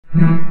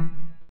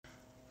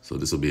So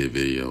this will be a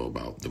video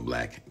about the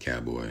Black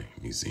Cowboy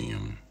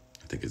Museum.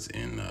 I think it's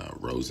in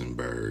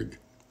Rosenberg,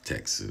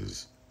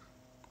 Texas.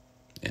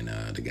 And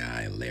the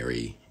guy,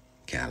 Larry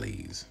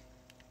Callies,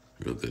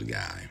 real good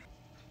guy.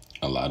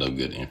 A lot of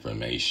good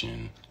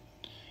information.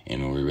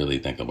 And when we really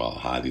think about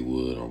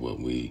Hollywood or what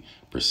we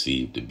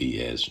perceive to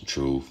be as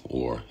truth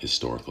or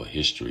historical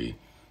history,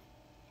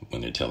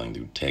 when they're telling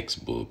through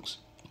textbooks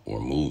or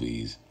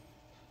movies,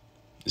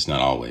 it's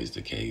not always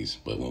the case.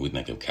 But when we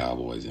think of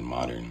cowboys in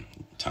modern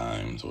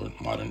times or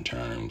modern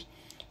terms,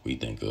 we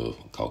think of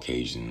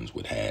Caucasians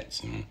with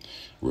hats and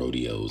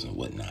rodeos and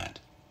whatnot.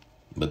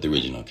 But the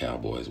original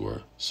cowboys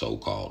were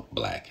so-called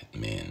black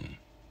men.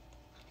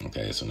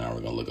 Okay, so now we're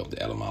going to look up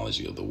the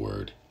etymology of the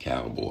word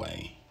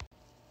cowboy.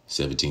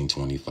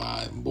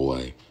 1725,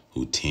 boy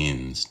who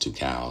tends to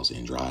cows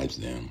and drives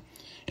them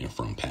in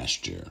from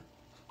pasture.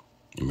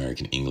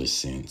 American English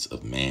sense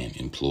of man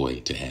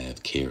employed to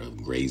have care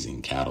of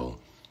grazing cattle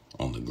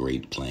on the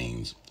Great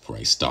Plains for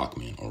a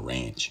stockman or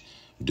ranch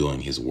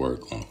doing his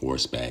work on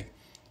horseback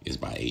is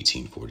by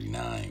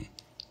 1849.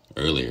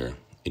 Earlier,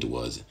 it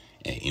was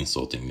an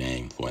insulting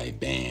name for a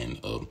band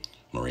of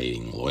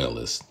marauding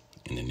loyalists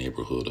in the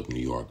neighborhood of New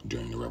York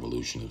during the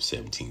Revolution of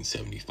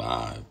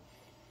 1775.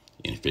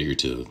 In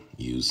figurative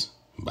use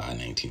by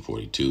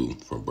 1942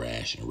 for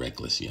brash and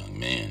reckless young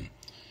men,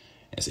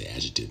 as an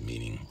adjective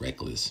meaning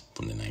reckless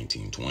from the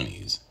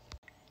 1920s.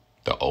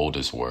 The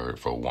oldest word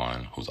for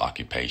one whose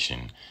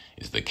occupation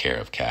is the care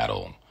of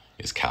cattle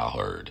is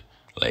cowherd,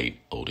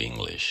 late Old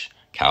English.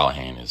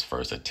 Cowhand is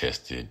first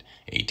attested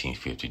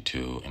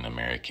 1852 in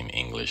American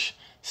English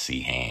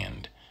sea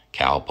hand.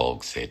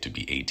 Cowpoke said to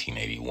be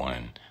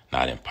 1881,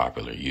 not in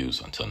popular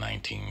use until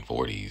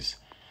 1940s,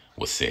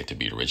 was said to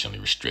be originally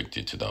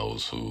restricted to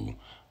those who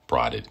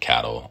prodded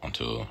cattle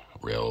onto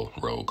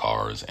railroad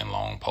cars and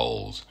long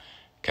poles.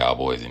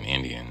 Cowboys and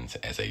Indians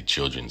as a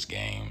children's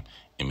game,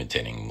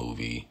 imitating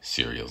movie,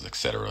 serials,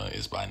 etc.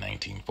 is by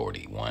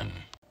 1941.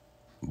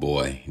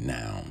 Boy,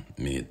 noun,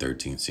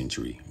 mid-13th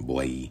century.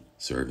 Boy,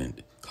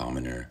 servant,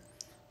 commoner.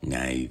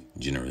 Knave,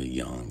 generally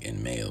young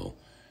and male.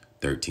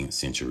 13th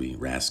century,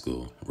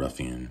 rascal,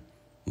 ruffian.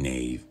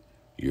 Knave,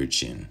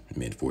 urchin,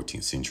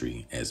 mid-14th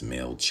century, as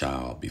male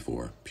child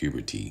before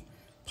puberty,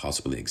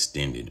 possibly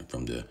extended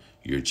from the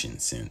urchin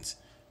sense,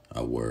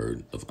 a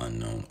word of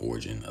unknown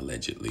origin,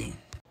 allegedly.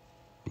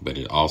 But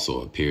it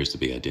also appears to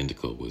be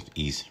identical with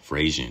East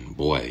Frisian,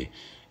 boy,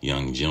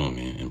 young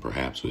gentleman, and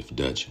perhaps with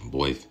Dutch,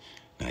 boif,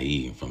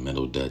 naive, from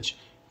Middle Dutch,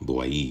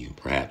 boy,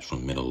 perhaps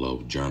from Middle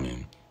Low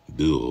German,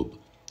 bulb.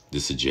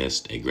 This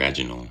suggests a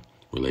gradual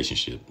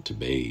relationship to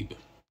babe.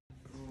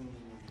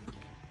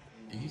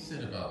 And you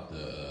said about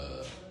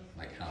the,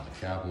 like how the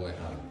cowboy,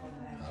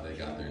 how they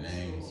got their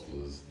names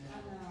was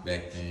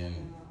back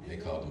then they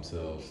called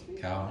themselves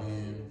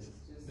cowhands.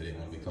 They didn't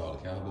want to be called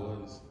the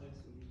cowboys.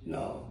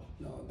 No,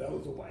 that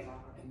was a white,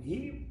 and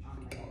he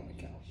called me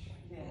cowboy.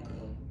 Okay.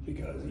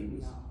 Because he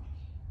was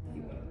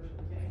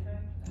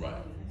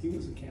right. He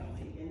was a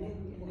cowhand.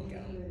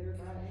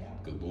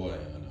 Good boy,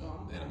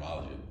 the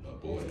etymology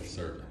of boy is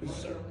servant. Right?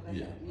 Servant.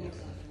 Yeah. Okay.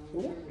 The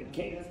word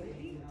came from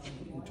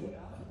 1812.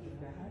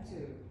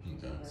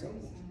 Okay. So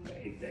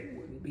they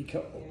wouldn't be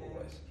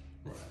cowboys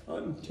right.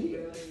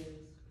 until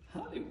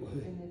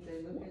Hollywood. And if they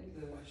look at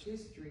the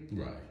history,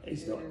 right. They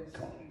started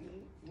calling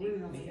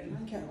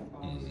men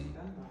cowboys.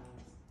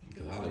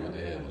 Because Hollywood,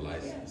 they have a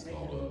license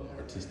called an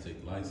artistic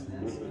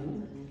license.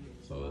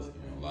 So it's,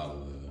 a lot of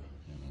the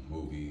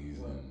movies,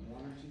 and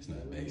it's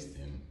not based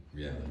in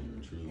reality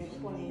or truth,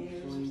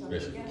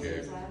 especially for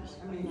characters.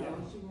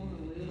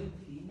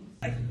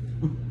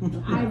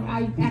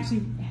 I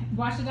actually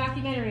watched a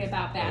documentary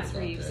about Bass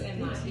Reeves and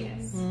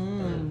yes.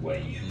 Well,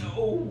 you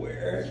know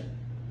where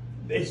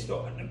they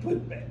starting to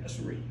put Bass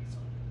Reeves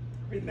on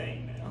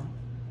everything now.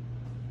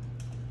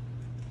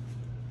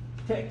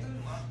 Texas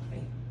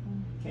Monthly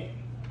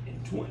came in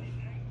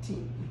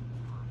 2019.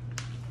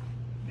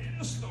 Did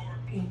a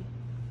story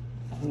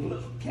on a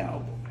little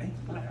cowboy,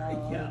 Larry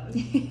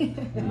Callies.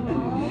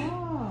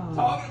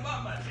 Talking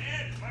about my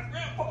dad and my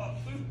grandpa's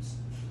boots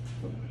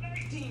from the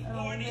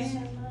 1940s.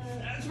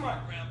 That's my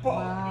grandpa.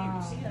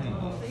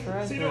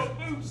 wow. See those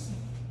boots?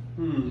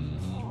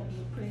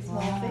 Pretty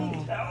small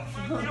feet. That was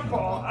my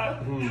grandpa.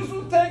 This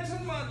was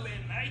Texas Monthly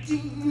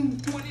in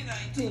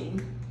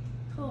 2019.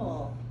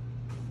 Cool.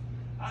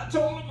 I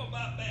told him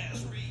about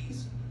Bass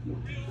Reeves, the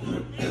real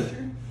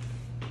adventure.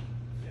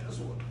 Guess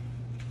what?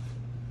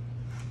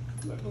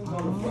 Look who's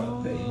on the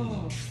front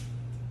page.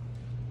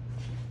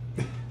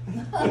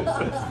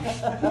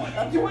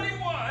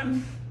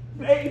 2021,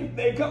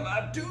 they come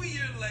out 2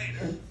 years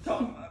later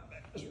talking about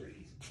Bass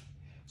Reeves.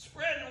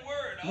 Spreading the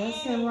word all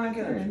That's him right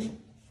there.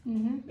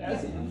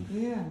 That's him.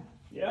 Yeah.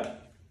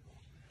 Yep.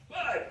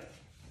 But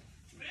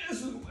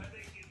this is where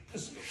they get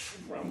this story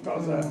from,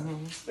 because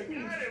the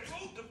guy that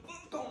wrote the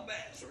book on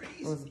Bass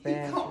Reeves,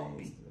 he called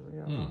me.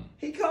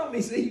 He called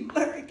me, said,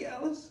 Larry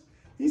Callies.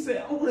 He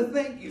said, I want to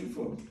thank you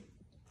for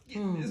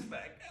getting this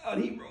back out.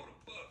 He wrote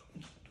a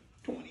book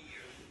 20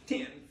 years,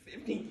 10,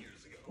 15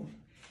 years ago.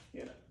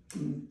 Yeah.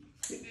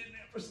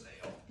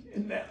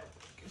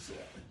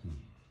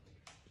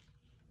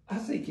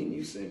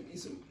 you send me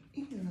some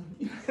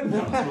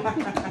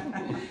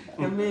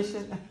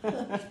Commission.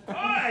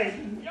 Alright,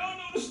 y'all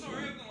know the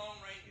story of the Lone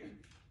Ranger.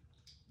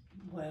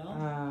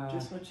 Well,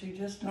 just what you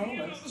just told You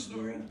know us. the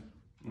story.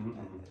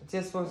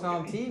 Just what's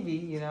on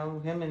TV, you know,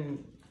 him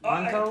and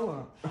Alright. Uncle.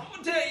 Or... I'm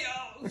gonna tell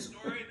y'all the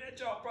story that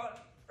y'all probably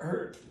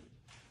heard.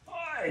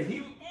 Alright,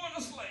 he was born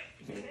a slave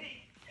in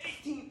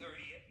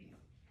 1838.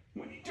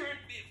 When he turned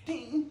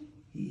 15,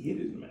 he hit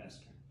his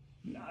master,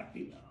 knocked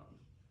him down.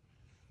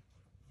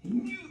 He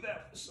knew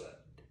that was sudden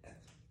death.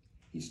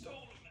 He stole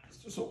the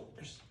master's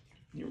horse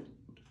near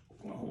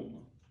Oklahoma.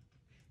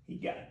 He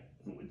got it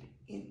and went to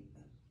India.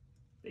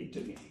 They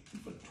took him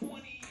for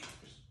 20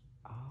 years.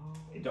 Oh.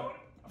 They taught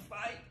him how to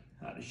fight,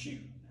 how to shoot,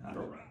 how to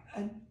ride,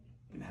 and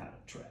how to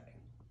track.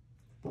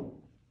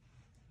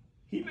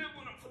 He lived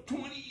with them for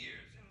 20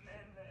 years, and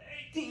then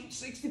in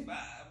 1865,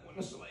 when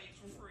the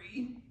slaves were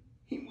free,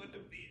 he went to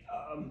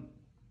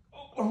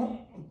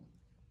Oklahoma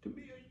to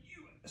be a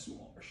U.S.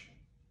 Marshal.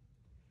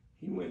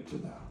 He went to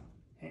the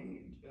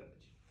hanging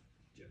Judge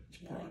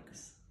Parker.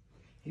 Yikes.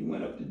 He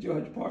went up to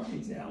Judge Parker and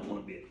he said, I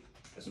want to be a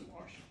U.S.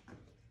 Marshal.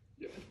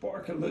 Judge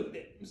Parker looked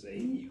at him and said,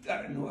 you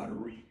got to know how to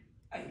read,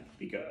 right?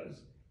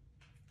 Because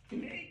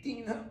in the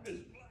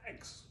 1800s,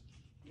 blacks,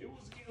 it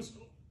was against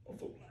the law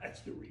for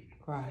blacks to read.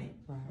 Right.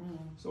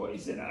 So he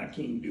said, I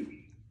can't do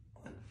it.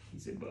 He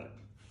said, but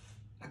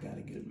I got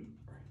a good memory.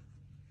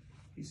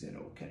 He said,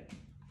 okay,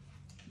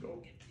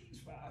 go get these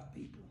 5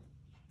 people.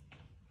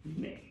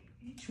 Name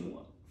each one of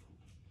them.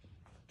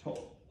 Told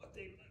them what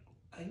they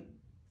looked like.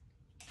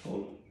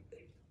 Told them what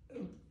they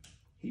do.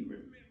 He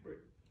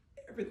remembered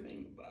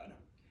everything about them.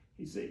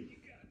 He said, you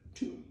got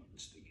 2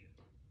 months to get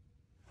them.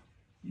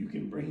 You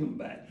can bring them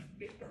back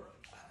dead or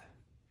alive.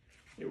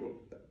 They were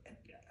bad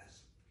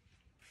guys.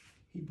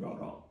 He brought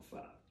all 5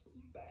 of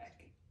them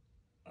back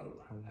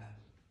alive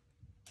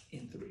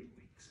in 3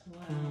 weeks.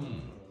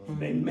 Wow.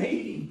 They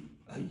made him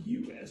a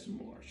U.S.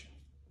 Marshal.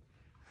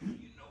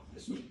 You know,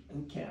 this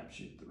man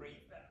captured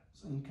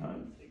 3,000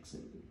 convicts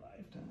in his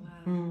lifetime.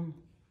 Wow.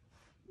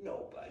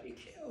 Nobody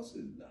else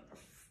has done a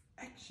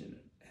fraction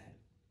of that.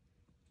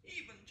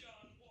 Even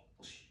John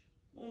Walsh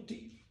on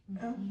TV.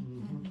 Now,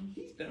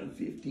 he's done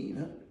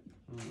 1,500.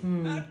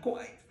 Not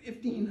quite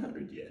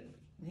 1,500 yet.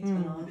 He's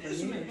been on for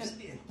This man years.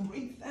 did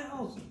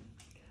 3,000.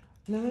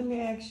 Now let me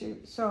ask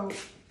you. So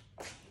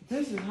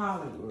this is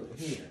Hollywood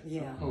here.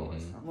 Yeah. Of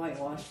course.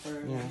 Whitewash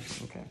for Yeah.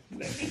 Okay.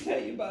 Let me tell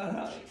you about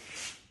how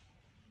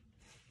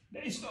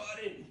they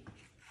started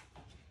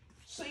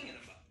singing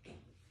about him.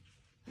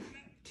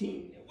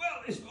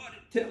 Well, they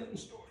started telling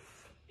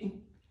stories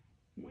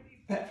when he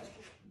passed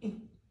away.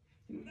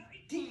 In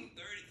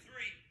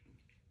 1933,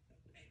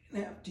 they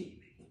didn't have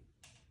TV,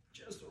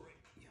 just a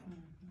radio.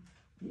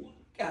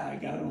 One guy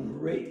got on the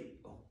radio,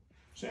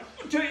 said, I'm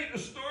going to tell you the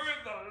story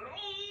of the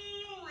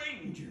Lone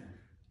Ranger.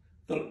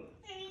 The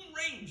Lone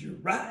Ranger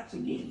rides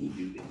again. He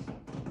do this.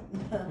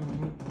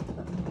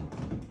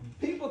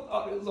 People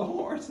thought it was a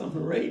horse on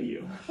the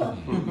radio.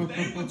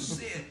 They would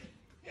sit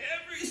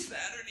every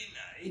Saturday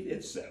night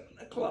at 7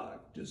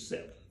 o'clock to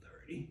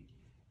 7:30,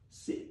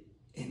 sit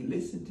and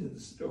listen to the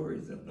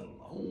stories of the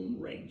Lone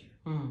Ranger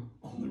on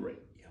the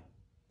radio.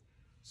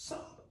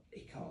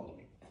 Somebody called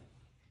him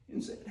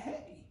and said,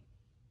 hey,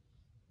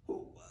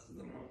 who was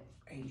the Lone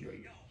Ranger?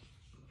 Y'all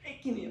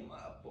making him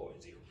up, or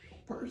is he a real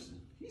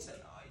person? He said,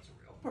 no, he's a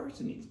real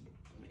person. He's a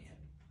black man.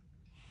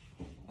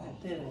 I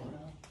did it.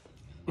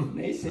 When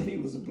they said he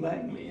was a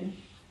black man,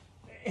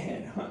 they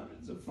had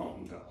hundreds of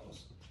phone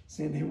calls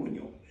saying they wouldn't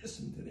even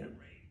listen to that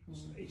radio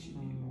station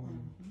anymore.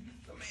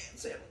 The man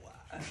said,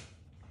 why?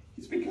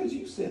 It's because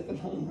you said the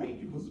Lone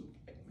Ranger was a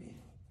black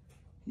man.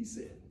 He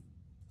said,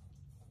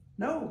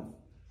 no.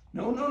 I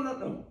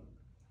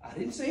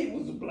didn't say he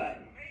was a black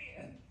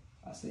man.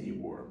 I said he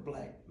wore a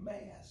black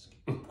mask.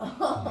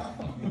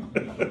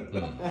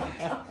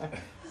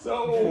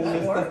 So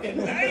in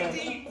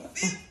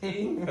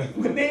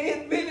 1950, when they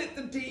invented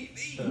the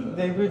TV,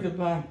 They were the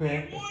black they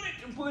man. wanted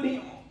to put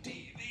him on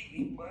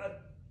TV,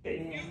 but they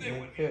knew they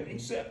wouldn't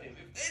accept him.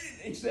 If they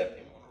didn't accept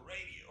him on the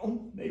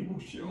radio, they were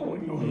sure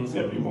weren't going to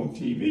accept him on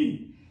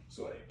TV.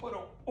 So they put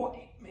a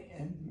white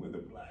man with a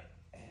black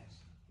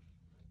mask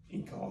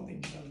and called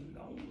him the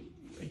Lone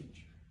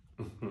Ranger.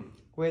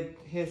 With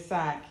his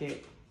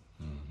sidekick.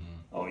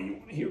 Oh, you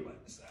want to hear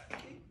about the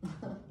sidekick?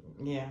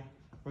 Yeah.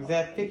 Was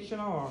that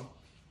fictional or?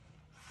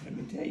 Let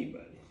me tell you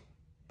about it.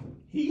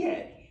 He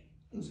had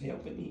was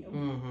helping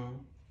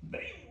him.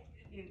 They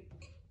wanted an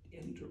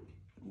interview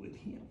with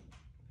him.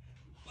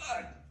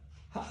 But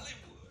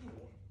Hollywood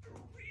wanted a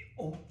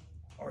real,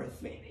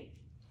 authentic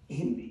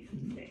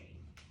Indian name.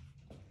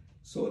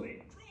 So they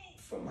drove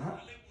from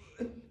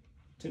Hollywood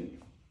to New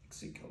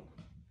Mexico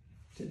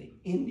to the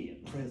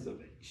Indian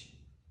reservation.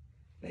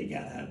 They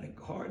got out of the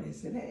car and they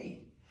said,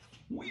 hey,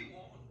 we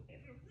want a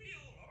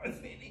real,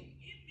 authentic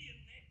Indian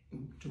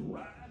name to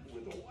ride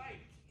with a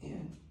white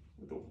man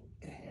with a,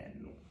 it had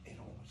no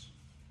horse.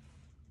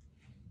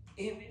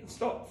 Indians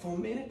stopped for a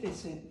minute. They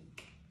said,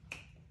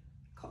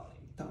 call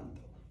him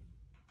Tonto.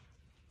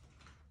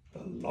 The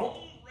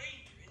Lone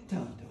Ranger in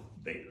Tonto.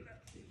 They left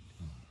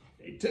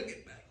took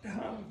it back to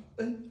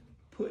Hollywood,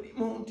 put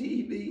him on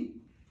TV.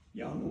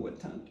 Y'all know what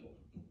Tonto?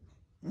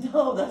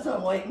 No, that's what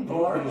I'm waiting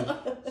for.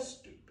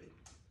 Stupid.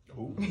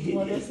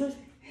 What is it?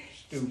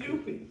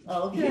 Stupid.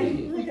 Okay.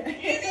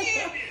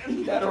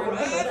 Indian that'll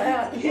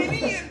ride.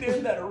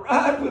 Indian that'll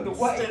ride with the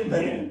white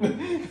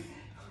man.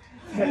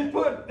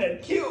 That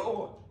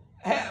killed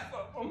half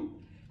of them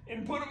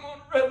and put them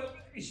on the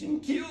reservation,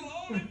 kill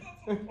all of them.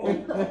 Oh,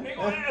 they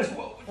gonna ask,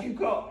 what would you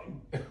call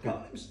him? Call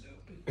him stupid.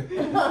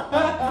 They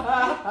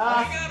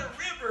got a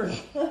river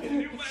in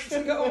New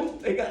Mexico.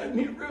 They got a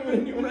new river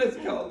in New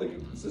Mexico.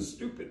 It's a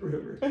stupid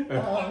river.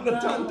 The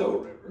Tonto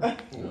River.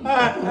 Ain't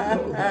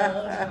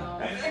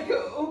that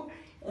cool?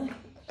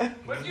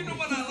 But you know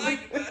what I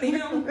like about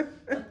him?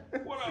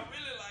 What I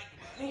really like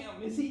about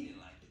him is he didn't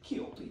like to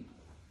kill people.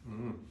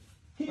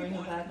 Bring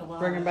him back alive.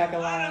 Bring him back Out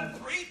alive.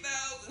 of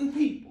 3,000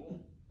 people,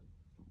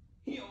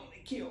 he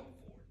only killed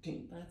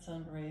 14. That's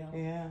unreal.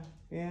 Yeah,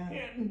 yeah.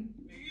 And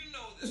you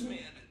know this man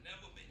had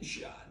never been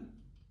shot,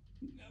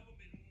 never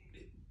been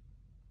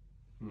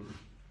wounded.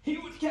 He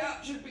would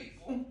capture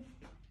people and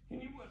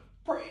he would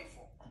pray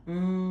for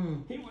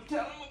them. He would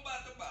tell them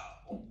about the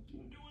Bible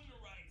and doing the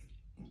right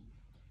thing.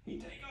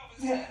 He'd take off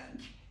his hat.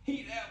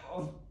 He'd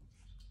have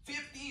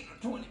 15 or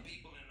 20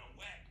 people in a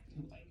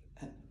wagon like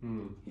that.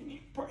 And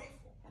he'd pray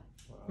for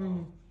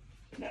them.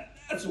 Now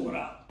that's what I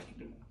like to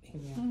do.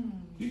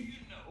 Do you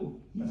know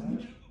he's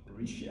never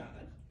been shot?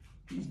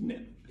 He's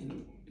never been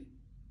wounded.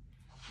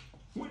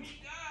 When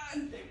he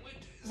died, they went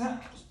to his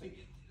house to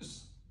get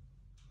this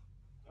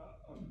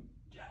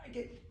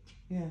jacket.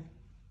 Yeah.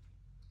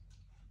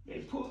 They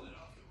pulled it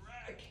off the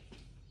rack.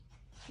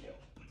 They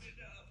opened it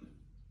up.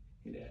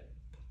 It had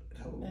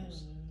bullet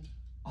holes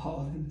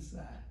all in the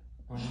side.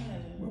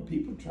 When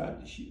people tried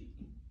to shoot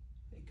him,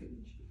 they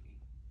couldn't shoot him.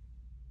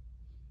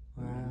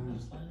 Wow.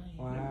 The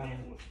Wow.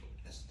 man was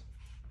blessed.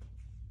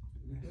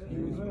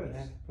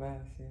 That's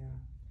blessed, yeah.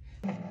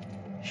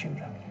 Shoot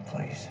up,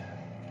 please.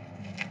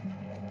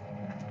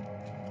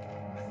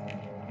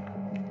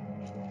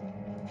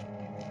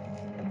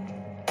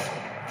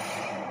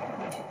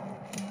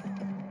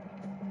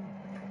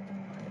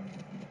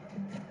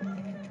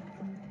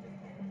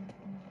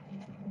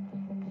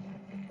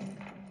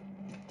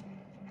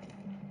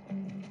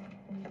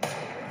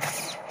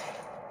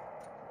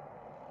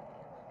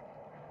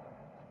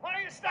 What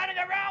are you standing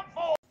around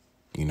for?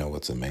 You know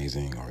what's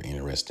amazing or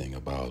interesting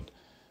about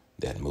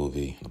that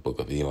movie, The Book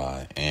of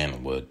Eli,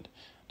 and what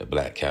the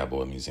Black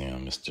Cowboy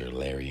Museum, Mr.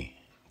 Larry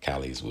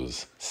Callies,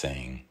 was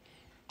saying?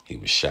 He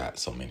was shot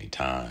so many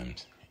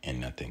times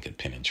and nothing could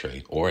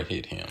penetrate or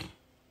hit him.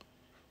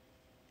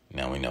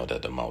 Now we know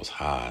that the Most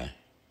High,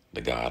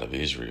 the God of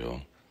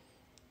Israel,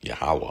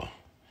 Yahweh,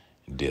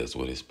 deals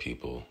with his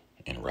people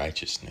in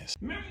righteousness.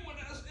 Remember when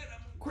I said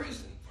I'm a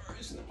Christian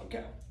first and I'm a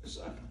Catholic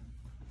second?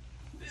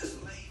 This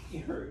lady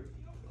heard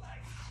your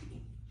black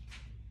lady.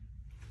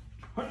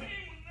 Her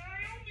name was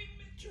Naomi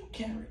Mitchell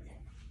Carrier.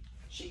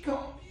 She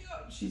called me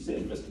up. She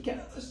said, Mr.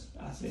 Callis.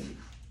 I said,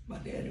 my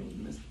daddy was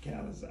Mr.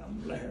 Callis.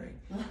 I'm Larry.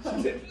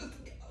 She said, Mr.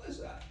 Callis,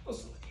 I have a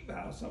slave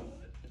house I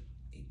wanted to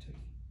take to you.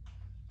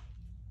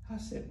 I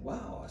said,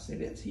 wow. I said,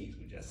 that's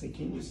huge. I said,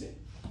 can you send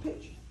a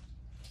picture?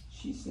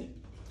 She sent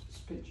this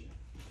picture.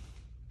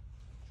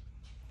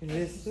 Is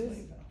this?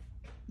 Slave house.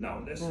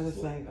 No, that's No, the this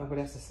slave ain't. Oh, house. but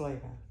that's the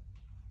slave house.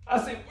 I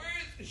said, where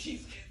is it? She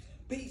said, it's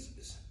in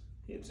pieces.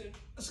 It's in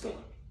Muscatine,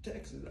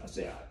 Texas. I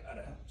said, I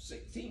got a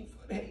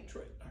 16-foot hay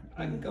trailer.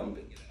 I can come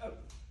pick it up.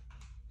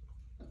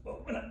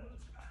 But when I was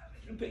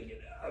driving to pick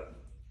it up,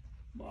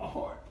 my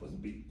heart was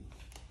beating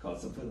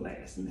because of her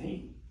last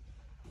name.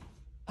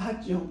 I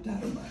jumped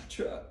out of my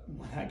truck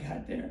when I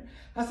got there.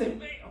 I said,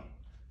 ma'am,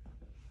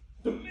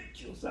 the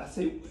Mitchells. I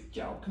said, where'd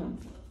y'all come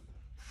from?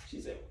 She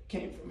said, we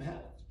came from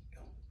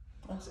Hallettsville.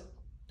 I said,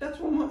 that's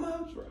where my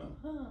mom's from.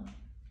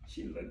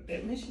 She looked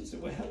at me, she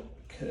said, well, hello,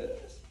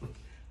 cuz.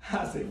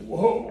 I said,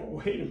 whoa,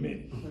 wait a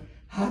minute.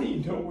 How do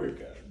you know we're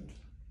cousins?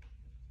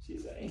 She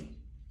said,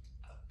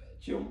 I bet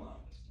your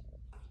mom is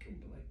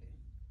complaining.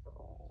 I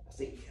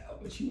said, yeah,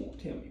 but she won't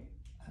tell me.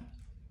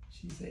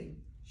 She said,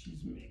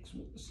 she's mixed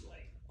with the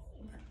slave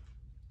owner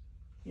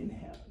in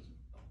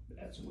Hallettsville.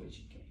 That's where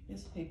she came.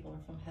 These people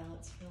are from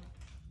Hallettsville.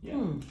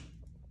 Yeah.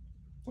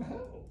 Well,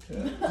 hello, cuz.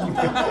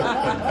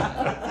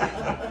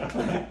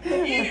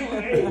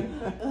 Anyway,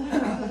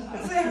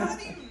 I said, how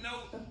do you know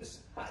this?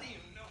 How do you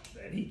know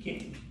that he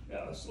came,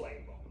 a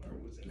slave owner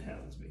was in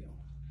Hallettsville?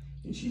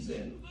 And she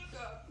said, look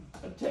up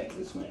a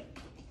Texas man,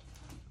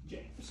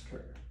 James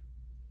Kerr.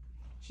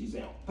 She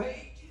said, on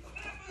page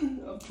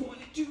 11 of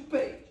 22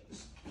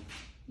 pages,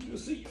 you'll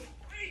see your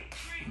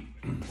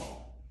great-great-grandpa,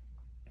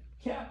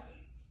 Captain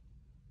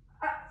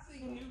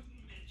Isaac Newton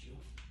Mitchell.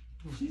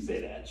 She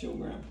said, that's your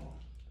grandpa.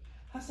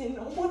 I said,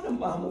 no wonder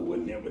Mama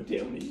would never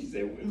tell me. She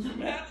said, we're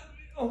from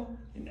Hallettsville,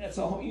 and that's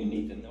all you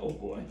need to know,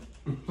 boy.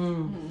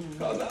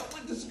 Because I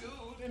went to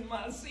school in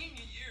my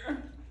senior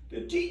year.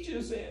 The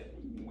teacher said,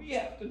 we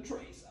have to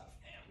trace our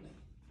family.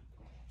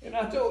 And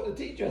I told the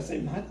teacher, I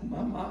said, my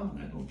mom's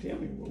not going to tell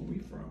me where we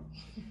from.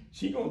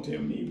 She going to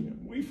tell me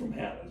we from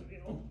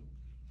Hallettsville.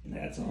 And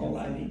that's all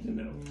I need to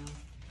know.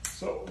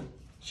 So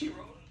she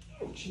wrote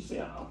a note. She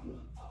said, oh,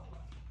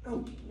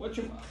 what's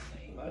your mom's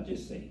name? I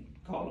just say,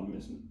 call her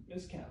Miss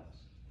Callis.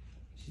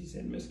 She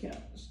said, Miss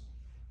Callis,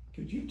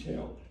 could you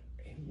tell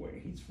where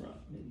he's from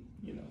and,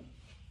 you know,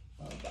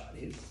 about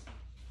his.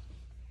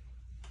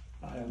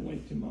 I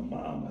went to my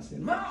mom. I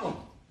said, Mom,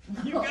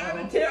 you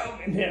gotta tell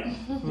me now.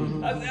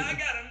 I said, I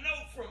got a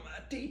note from my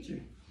teacher.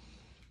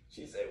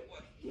 She said,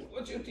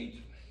 what's your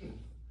teacher's name?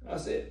 I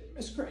said,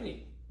 Miss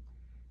Craney.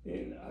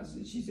 And I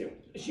said, she said,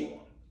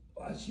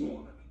 why she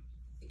wanted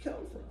to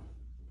come from?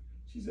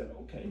 She said,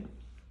 okay.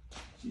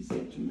 She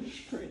said to Miss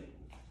Craney,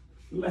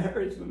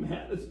 Larry's from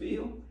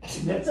Hattiesville,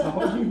 and that's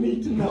all you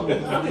need to know.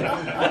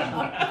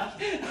 I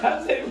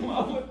said,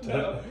 Mama,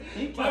 tough.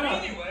 But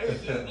anyway,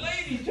 this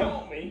lady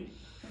told me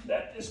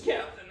that this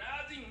Captain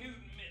Isaac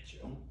Newton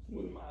Mitchell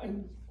was my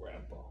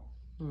grandpa.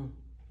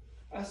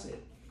 I said,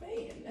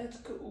 man, that's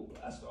cool.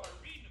 I started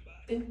reading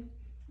about it,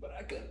 but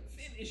I couldn't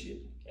finish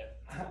it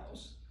at my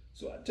house.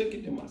 So I took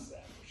it to my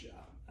sample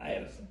shop. I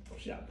had a sample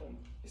shop on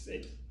the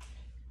 6th.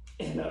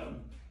 And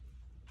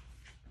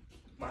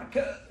my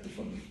cousin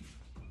from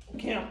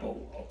Campo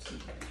walks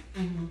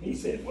in. He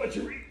said, what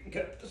you reading,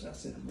 cuz? I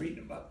said, I'm reading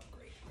about the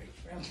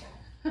great-great-grandpa.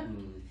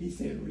 He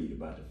said, read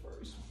about the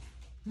first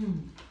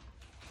one.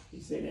 He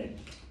said, that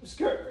was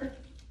Kerr.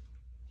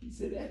 He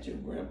said, that's your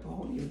grandpa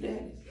on your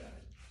daddy's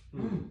side.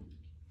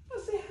 I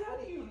said, how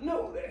do you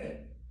know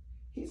that?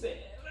 He said,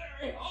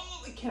 Larry,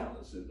 all the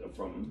Callises are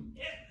from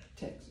Edna,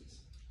 Texas.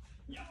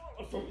 Y'all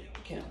are from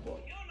El Campo.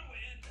 Y'all know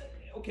Edna,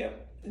 El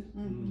Campo.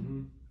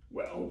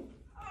 Well,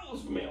 I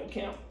was from El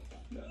Campo.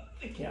 The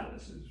other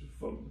Callises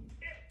were from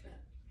Edna.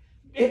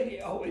 Daddy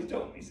always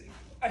told me, he said,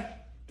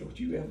 don't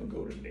you ever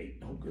go to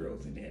date no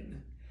girls in Edna.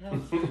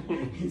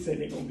 He said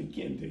they're gonna be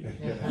kin to you.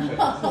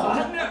 So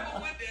I never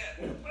went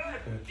there.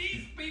 But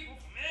these people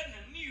from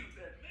Edna knew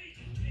that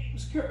Major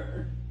James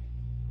Kerr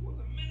was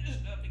a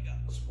minister of the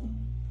gospel.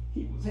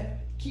 He was having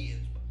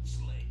kids by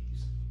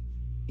slaves,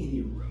 and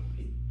he wrote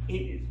it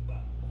in his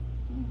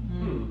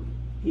Bible.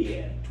 He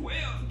had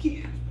 12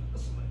 kids by the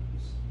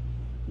slaves.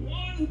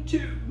 1,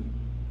 2,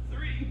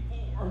 3,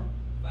 4,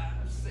 5,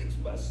 6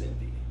 by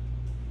Cynthia.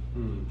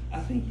 I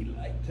think he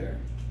liked her.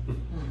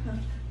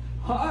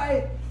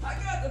 I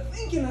got to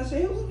thinking, I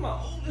said, who's my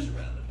oldest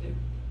relative?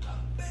 I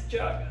bet you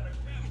I got a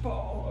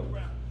grandpa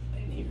around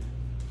in here.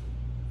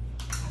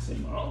 I said,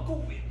 my Uncle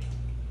Willie.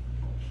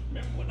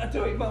 Remember when I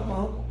told you about my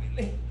Uncle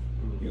Willie?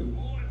 He was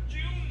born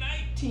June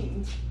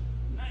 19th,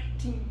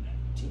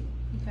 1919.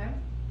 Okay.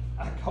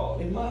 I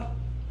called him up.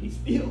 He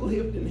still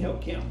lived in El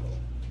Campo.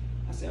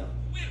 I said, Uncle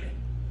Willie,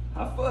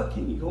 how far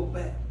can you go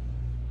back?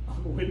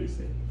 Uncle Willie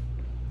said,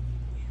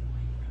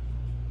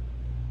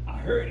 I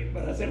heard him,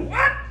 but I said,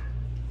 what?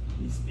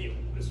 He still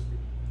whispered,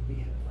 we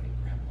had a white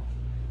grandma.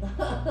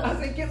 I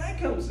said, can I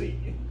come see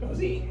you? Because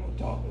he ain't gonna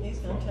talk over He's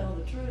the gonna phone. tell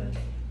the truth.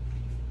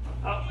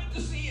 I went to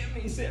see him.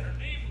 He said her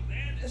name was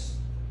Alice.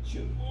 She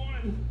was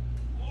born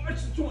March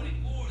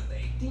 24th,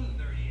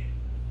 1838.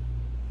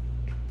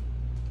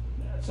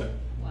 That's her.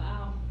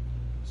 Wow.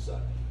 So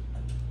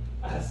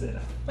I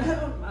said, I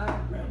found my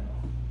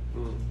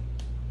grandma.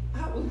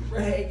 I was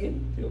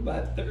bragging to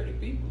about 30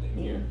 people in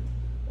here.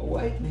 A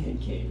white man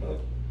came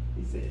up.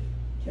 He said,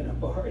 can I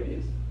borrow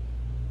this?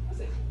 I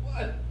said,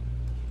 what?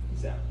 He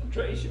said, I'm gonna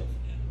trace your family.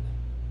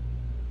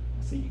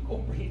 I said, you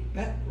gonna bring it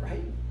back,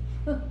 right?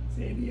 He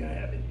said, yeah, I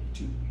have it in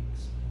 2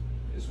 weeks.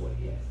 This is what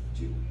he has in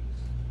 2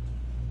 weeks.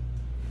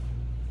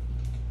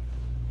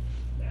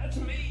 That's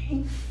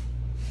me.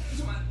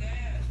 That's my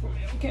dad from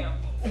El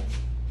Campo.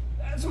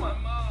 That's my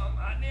mom,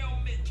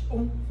 Inell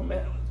Mitchell from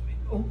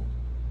Hattiesville.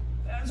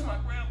 That's my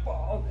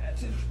grandpa.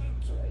 That's his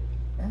boots right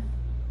there.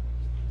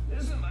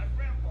 This is my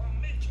grandpa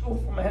Mitchell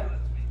from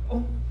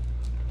Hattiesville.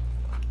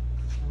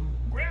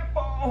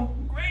 Grandpa,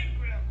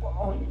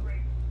 great-grandpa, and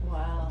great-grandpa.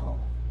 Wow.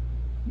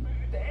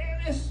 Married to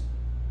Alice,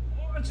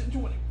 March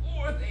 24th,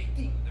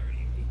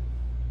 1838.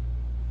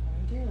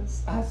 There it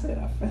is. I said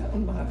I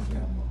found my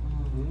grandma.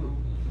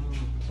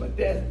 But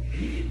then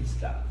he didn't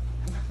stop.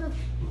 Look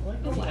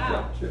at Wow.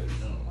 that.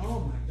 Oh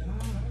my God.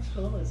 How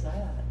cool is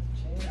that?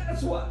 Gee.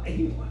 That's what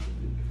he wanted to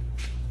do.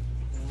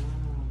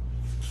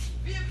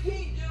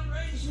 15th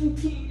generation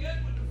King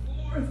Edward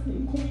IV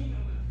and Queen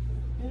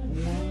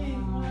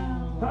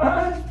Elizabeth.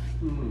 Huh?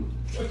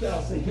 What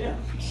y'all say now?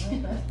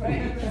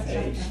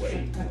 Hey,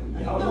 wait.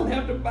 Y'all don't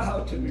have to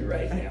bow to me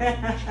right now.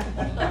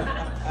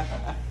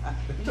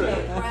 You got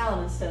a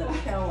crown instead of a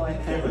cowboy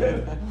hat.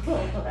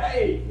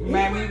 Hey,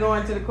 Maybe we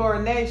going to the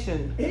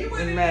coronation he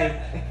went in in May.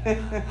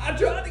 there. I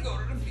tried to go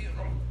to the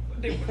funeral,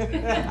 but they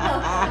wouldn't.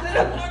 I said,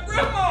 that's my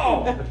grandma. Oh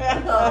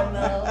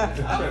no. I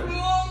flew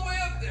all the way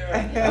up there. I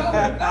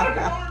was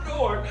knocking on the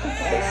door.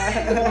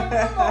 Hey, that's my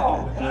grandma.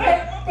 I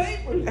had my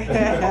papers.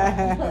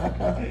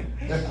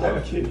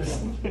 I'm kidding.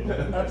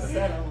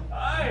 Upset him.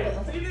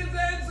 Alright, see this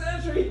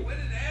ancestry? With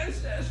his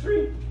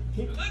ancestry,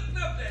 he looked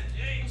up that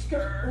James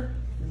Kerr.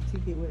 To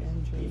get with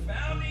Andrew He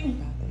found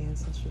him. about the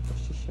ancestry, but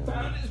she showed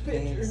Found his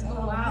picture.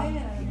 Oh Wow.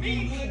 man.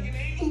 Me looking at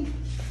him.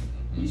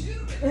 He should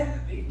have been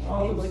happy.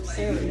 All He the looks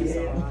slaves he serious,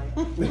 had. all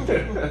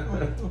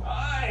right.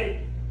 Alright.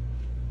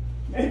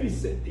 Maybe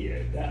Cynthia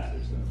had died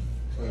or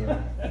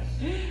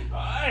something.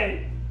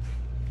 Alright.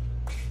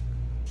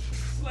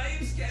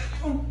 Slave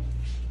schedule.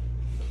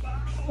 The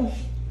Bible.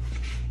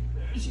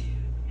 There she is.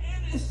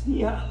 Annis, he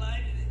highlighted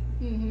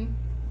it. Mm-hmm.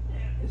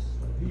 Annis.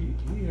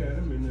 He had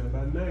them in there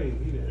by name.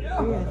 He had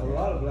Yeah. a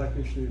lot of black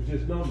history is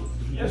just numbers.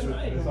 That's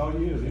right. That's all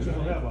you is. You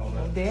don't have all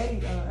that.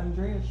 Daddy,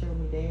 Andrea showed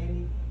me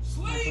Daddy, my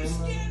Slave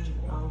grandmother,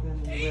 schedule. all them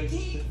in the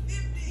register.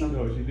 1850. You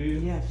know what she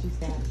did? Yeah, she's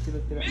got it. She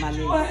looked it up. My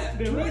Mitchell niece.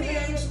 had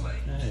 28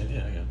 slaves.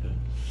 Yeah, I got that.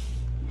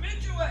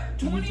 Mitchell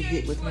had You need to 28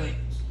 get with her.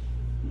 slaves.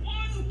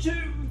 1, 2,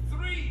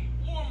 3,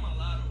 4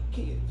 mulatto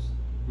kids.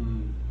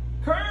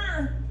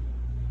 Kerr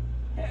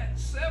had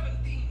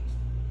 17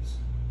 slaves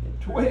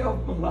and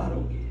 12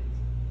 mulatto kids.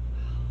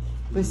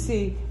 But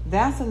see,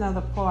 that's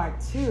another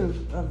part too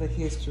of the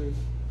history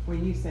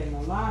when you say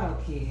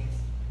mulatto kids.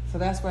 So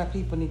that's why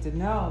people need to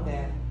know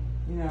that,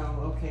 you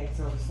know, okay,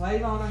 so the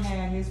slave owner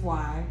had his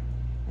wife,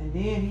 and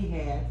then he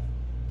had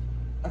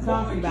a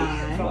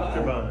concubine,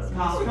 Concubine.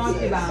 called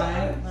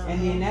concubine,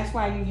 and then that's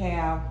why you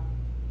have,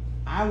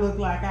 I look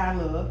like I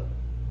look,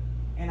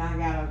 and I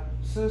got a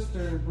sister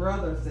and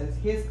brother that's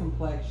his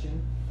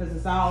complexion, because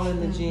it's all in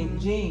the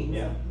genes,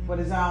 Yeah. but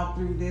it's all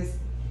through this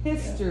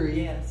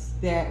history Yes.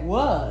 that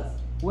was.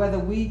 Whether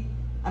we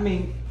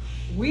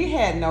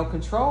had no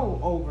control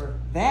over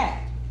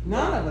that.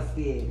 None of us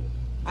did.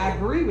 I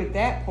agree with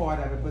that part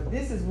of it, but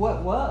this is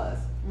what was.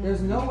 There's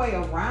no way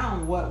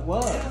around what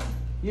was.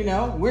 You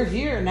know, we're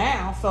here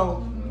now,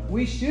 so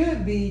we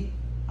should be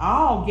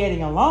all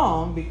getting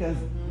along because,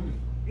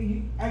 I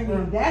mean,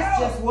 that's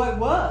just what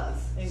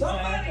was.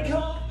 Somebody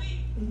called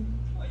me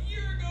a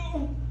year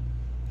ago.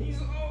 He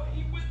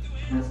went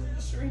through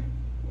Ancestry.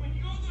 When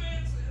you go through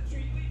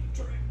Ancestry, you leave a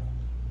trail.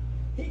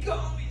 He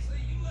called me and said,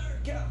 "You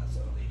learned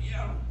California?"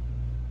 "Yeah."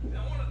 He said,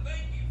 "I want to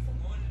thank you for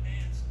going to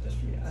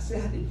Ancestry." I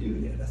said, "How did you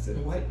do that?" I said, "A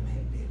white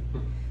man did."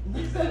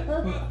 He said,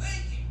 "Well,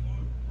 thank you for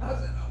it." I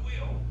said, "I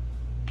will."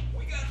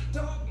 We got to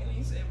talking.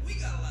 He said, "We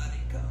got a lot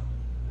in common."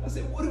 I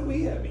said, "What do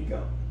we have in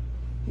common?"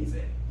 He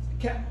said,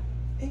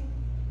 "Cowboy."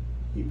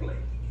 He played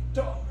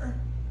the guitar.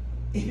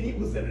 And he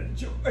was in a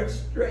George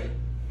Strait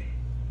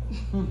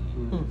video.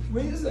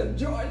 When he was in a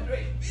George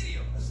Strait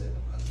video, I said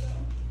to myself,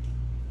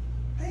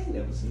 I ain't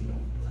never seen no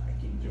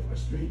black in George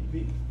Strait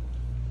video.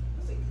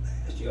 I said, "Can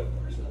I ask you a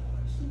personal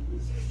question?" He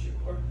said,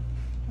 "Sure."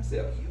 I said,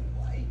 "Are you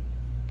white?"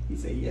 He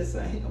said, "Yes,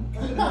 I am."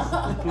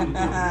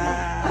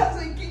 I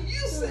said, "Can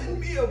you send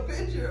me a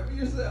picture of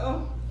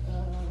yourself?"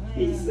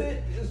 He sent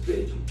this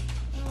picture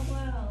Oh,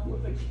 wow.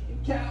 with a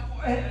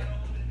cowboy hat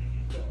on and a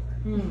guitar.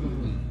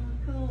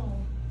 Cool.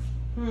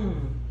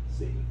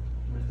 See?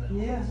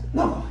 Yeah.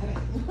 No.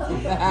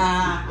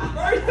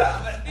 First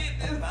time I did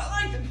this, I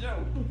like the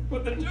joke,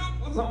 but the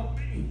joke was on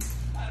me.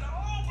 I had an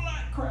all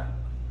black crowd.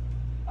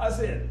 I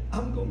said,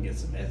 "I'm gonna get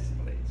some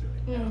Escalades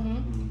right now."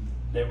 Mm-hmm.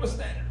 They were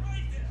standing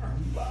right there,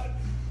 about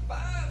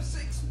 5,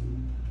 6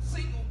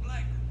 single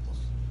black girls,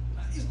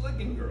 nice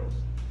looking girls.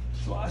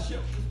 So I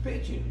showed this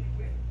picture and they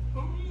went,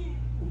 "Ooh."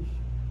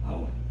 I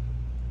went,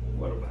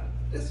 "What about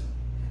this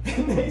one?"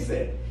 And they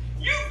said,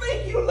 "You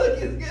think you look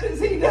as good as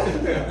he does?"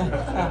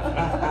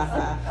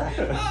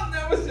 I'll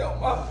never show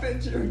my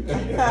picture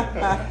again.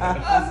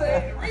 I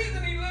said, "The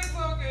reason he looks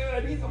so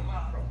good, he's a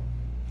model."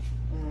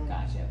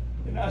 Gotcha.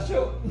 And I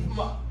showed them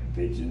my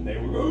picture and they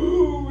were,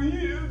 "Oh, he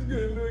is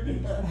good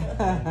looking." But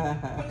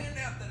then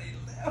after they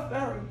left,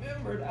 I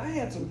remembered I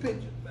had some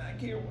pictures back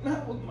here when I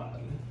was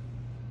modeling.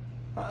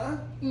 Huh?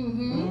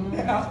 Mm-hmm.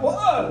 Yeah, I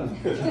was.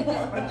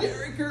 A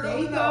Jerry curl There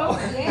you and go. all.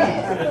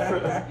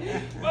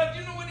 Yes. But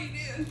you know what he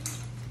did?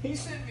 He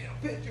sent me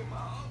a picture of my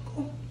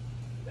uncle.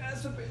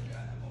 That's the picture I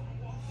have on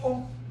the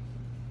wall.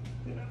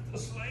 And of the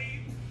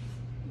slave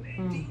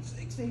in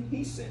 1860.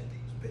 He sent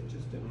these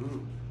pictures to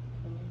me.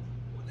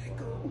 Wasn't that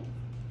cool?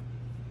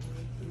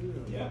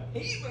 Yeah. He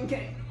even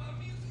came to my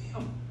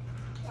museum.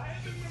 I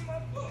have him in my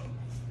book.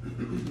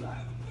 I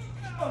have a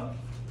book out.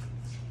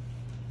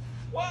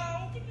 Why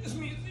I opened this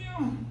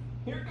museum?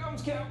 Here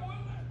comes Cowboy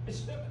Larry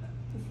stepping out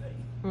the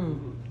face.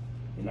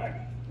 And I got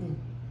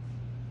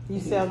You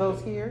sell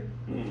those here?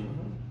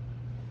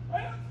 I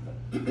have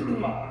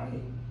my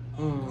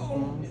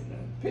uncle in the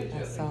picture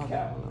I of saw the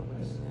that one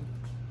Cowboys. over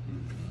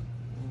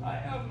there. I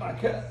have my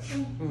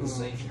cousin, the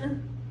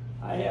singer.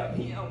 I have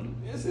him.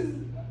 This is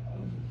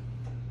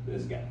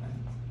this guy,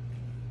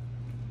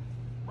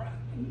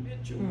 Brian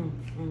Mitchell.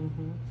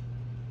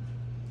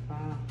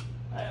 Wow.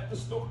 I have the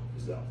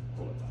stories though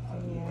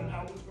about when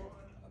I was growing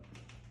up.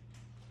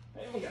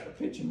 I even got a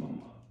picture of my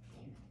mom.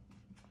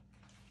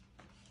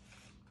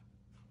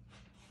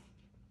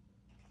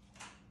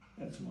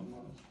 That's my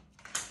mom.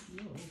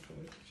 Oh,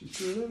 okay. She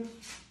still living?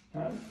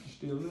 Huh? She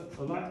still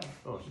alive?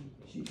 Oh,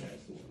 She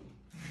passed away.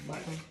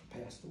 Mike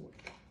passed away.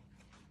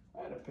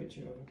 I had a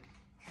picture of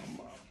her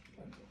mom.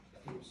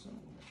 Here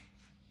somewhere.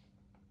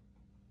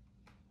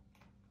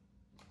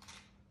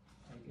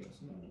 I guess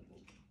not.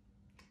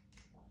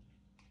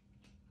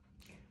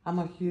 I'm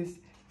a huge.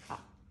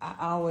 I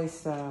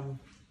always,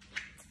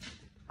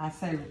 I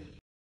say